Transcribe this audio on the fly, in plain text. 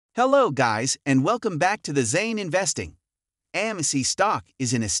Hello guys and welcome back to the Zain Investing. AMC stock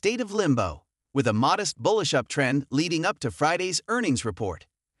is in a state of limbo, with a modest bullish uptrend leading up to Friday's earnings report.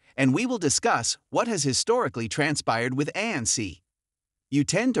 And we will discuss what has historically transpired with AMC. You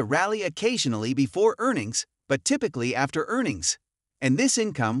tend to rally occasionally before earnings, but typically after earnings. And this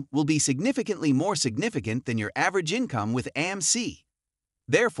income will be significantly more significant than your average income with AMC.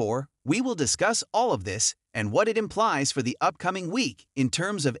 Therefore, we will discuss all of this and what it implies for the upcoming week in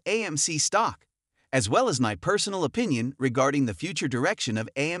terms of AMC stock, as well as my personal opinion regarding the future direction of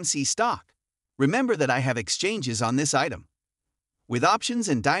AMC stock. Remember that I have exchanges on this item. With options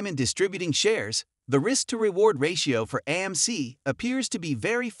and diamond distributing shares, the risk-to-reward ratio for AMC appears to be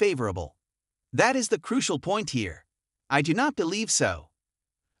very favorable. That is the crucial point here. I do not believe so.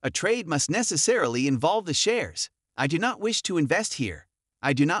 A trade must necessarily involve the shares. I do not wish to invest here.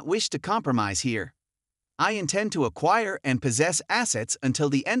 I do not wish to compromise here. I intend to acquire and possess assets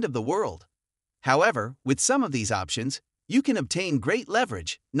until the end of the world. However, with some of these options, you can obtain great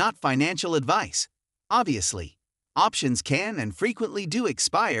leverage, not financial advice. Obviously, options can and frequently do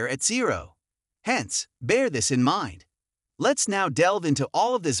expire at zero. Hence, bear this in mind. Let's now delve into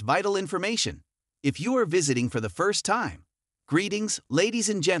all of this vital information. If you are visiting for the first time, greetings, ladies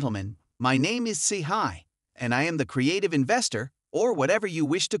and gentlemen, my name is Zain, and I am the creative investor, or whatever you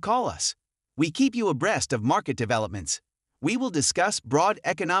wish to call us. We keep you abreast of market developments. We will discuss broad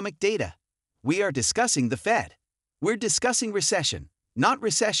economic data. We are discussing the Fed. We're discussing recession, not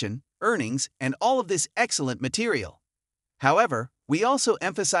recession, earnings, and all of this excellent material. However, we also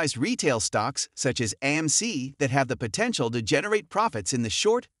emphasize retail stocks such as AMC that have the potential to generate profits in the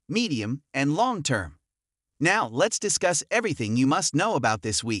short, medium, and long term. Now, let's discuss everything you must know about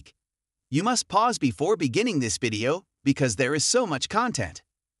this week. You must pause before beginning this video because there is so much content.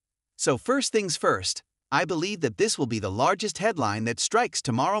 So first things first, I believe that this will be the largest headline that strikes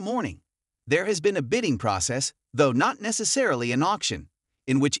tomorrow morning. There has been a bidding process, though not necessarily an auction,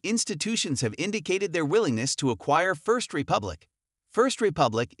 in which institutions have indicated their willingness to acquire First Republic. First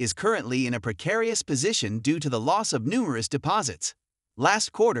Republic is currently in a precarious position due to the loss of numerous deposits.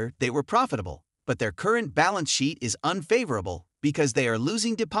 Last quarter, they were profitable, but their current balance sheet is unfavorable because they are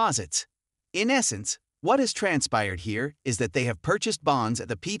losing deposits. In essence, what has transpired here is that they have purchased bonds at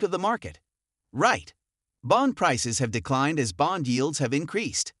the peak of the market. Right. Bond prices have declined as bond yields have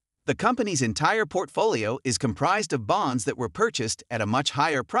increased. The company's entire portfolio is comprised of bonds that were purchased at a much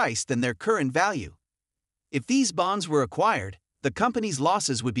higher price than their current value. If these bonds were acquired, the company's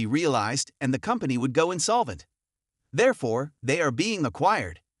losses would be realized and the company would go insolvent. Therefore, they are being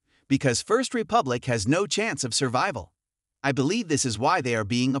acquired, because First Republic has no chance of survival. I believe this is why they are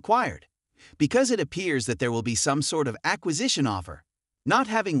being acquired. Because it appears that there will be some sort of acquisition offer. Not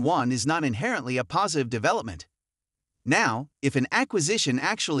having one is not inherently a positive development. Now, if an acquisition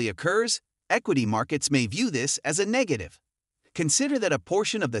actually occurs, equity markets may view this as a negative. Consider that a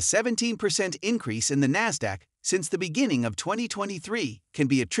portion of the 17% increase in the Nasdaq since the beginning of 2023 can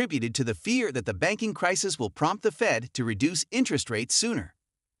be attributed to the fear that the banking crisis will prompt the Fed to reduce interest rates sooner.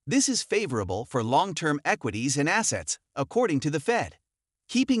 This is favorable for long-term equities and assets, according to the Fed.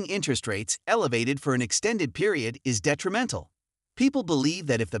 Keeping interest rates elevated for an extended period is detrimental. People believe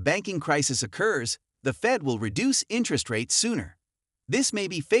that if the banking crisis occurs, the Fed will reduce interest rates sooner. This may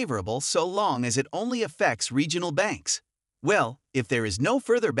be favorable so long as it only affects regional banks. Well, if there is no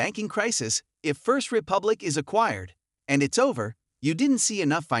further banking crisis, if First Republic is acquired, and it's over, you didn't see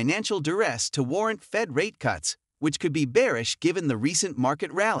enough financial duress to warrant Fed rate cuts, which could be bearish given the recent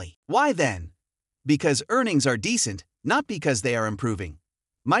market rally. Why then? Because earnings are decent, not because they are improving.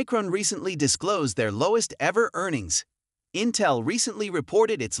 Micron recently disclosed their lowest ever earnings. Intel recently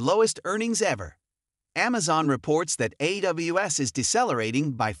reported its lowest earnings ever. Amazon reports that AWS is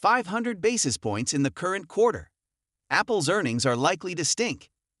decelerating by 500 basis points in the current quarter. Apple's earnings are likely to stink.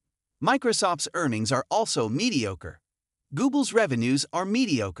 Microsoft's earnings are also mediocre. Google's revenues are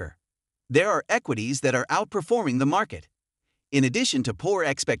mediocre. There are equities that are outperforming the market. In addition to poor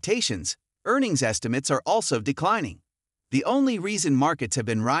expectations, earnings estimates are also declining. The only reason markets have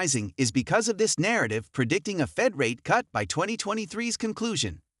been rising is because of this narrative predicting a Fed rate cut by 2023's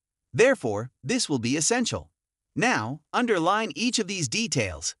conclusion. Therefore, this will be essential. Now, underline each of these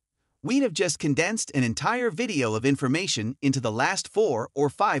details. We'd have just condensed an entire video of information into the last 4 or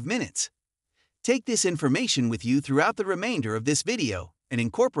 5 minutes. Take this information with you throughout the remainder of this video and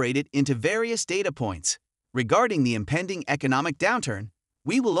incorporate it into various data points. Regarding the impending economic downturn,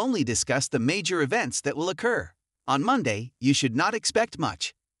 we will only discuss the major events that will occur. On Monday, you should not expect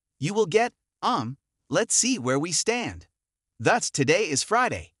much. You will get, let's see where we stand. Thus, today is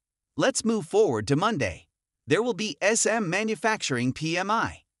Friday. Let's move forward to Monday. There will be SM Manufacturing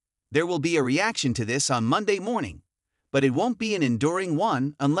PMI. There will be a reaction to this on Monday morning, but it won't be an enduring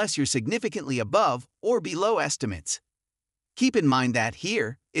one unless you're significantly above or below estimates. Keep in mind that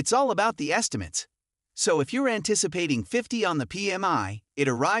here, it's all about the estimates. So if you're anticipating 50 on the PMI, it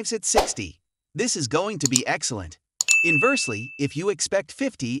arrives at 60. This is going to be excellent. Inversely, if you expect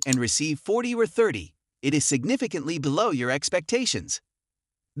 50 and receive 40 or 30, it is significantly below your expectations.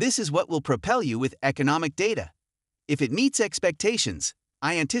 This is what will propel you with economic data. If it meets expectations,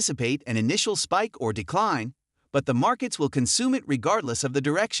 I anticipate an initial spike or decline, but the markets will consume it regardless of the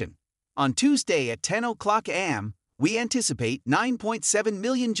direction. On Tuesday at 10 o'clock a.m., we anticipate 9.7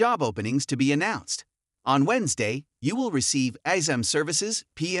 million job openings to be announced. On Wednesday, you will receive ASM Services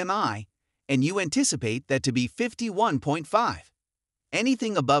PMI, and you anticipate that to be 51.5.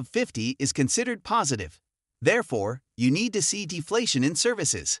 Anything above 50 is considered positive. Therefore, you need to see deflation in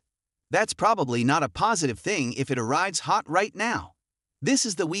services. That's probably not a positive thing if it arrives hot right now. This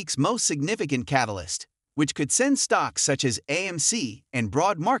is the week's most significant catalyst, which could send stocks such as AMC and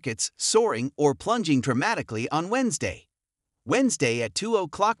broad markets soaring or plunging dramatically on Wednesday. Wednesday at 2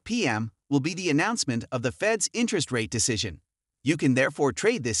 o'clock p.m. will be the announcement of the Fed's interest rate decision. You can therefore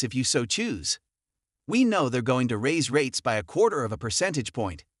trade this if you so choose. We know they're going to raise rates by 1/4 percentage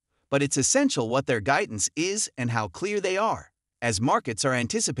point, but it's essential what their guidance is and how clear they are, as markets are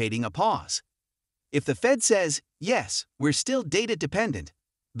anticipating a pause. If the Fed says, yes, we're still data dependent,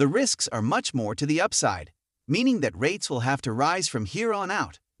 the risks are much more to the upside, meaning that rates will have to rise from here on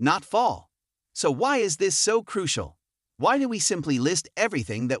out, not fall. So why is this so crucial? Why do we simply list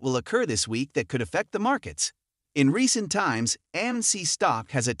everything that will occur this week that could affect the markets? In recent times, AMC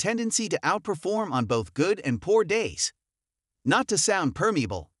stock has a tendency to outperform on both good and poor days. Not to sound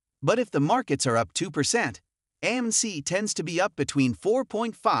permeable, but if the markets are up 2%, AMC tends to be up between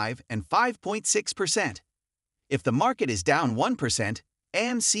 4.5 and 5.6%. If the market is down 1%,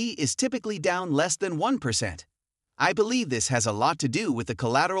 AMC is typically down less than 1%. I believe this has a lot to do with the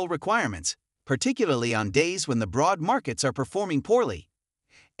collateral requirements, particularly on days when the broad markets are performing poorly,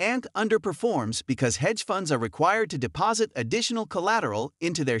 and underperforms because hedge funds are required to deposit additional collateral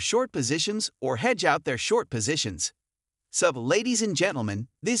into their short positions or hedge out their short positions. So, ladies and gentlemen,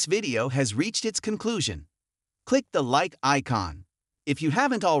 this video has reached its conclusion. Click the like icon. If you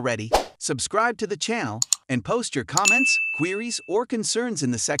haven't already, subscribe to the channel and post your comments, queries, or concerns in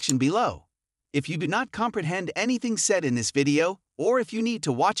the section below. If you do not comprehend anything said in this video, or if you need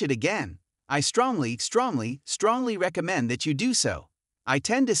to watch it again, I strongly recommend that you do so. I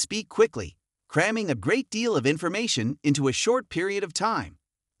tend to speak quickly, cramming a great deal of information into a short period of time.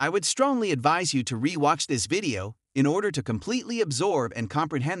 I would strongly advise you to re-watch this video in order to completely absorb and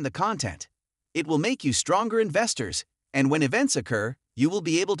comprehend the content. It will make you stronger investors, and when events occur, you will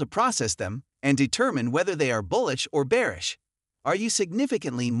be able to process them and determine whether they are bullish or bearish. Are you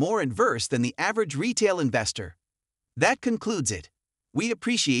significantly more adverse than the average retail investor? That concludes it. We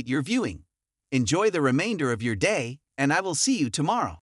appreciate your viewing. Enjoy the remainder of your day, and I will see you tomorrow.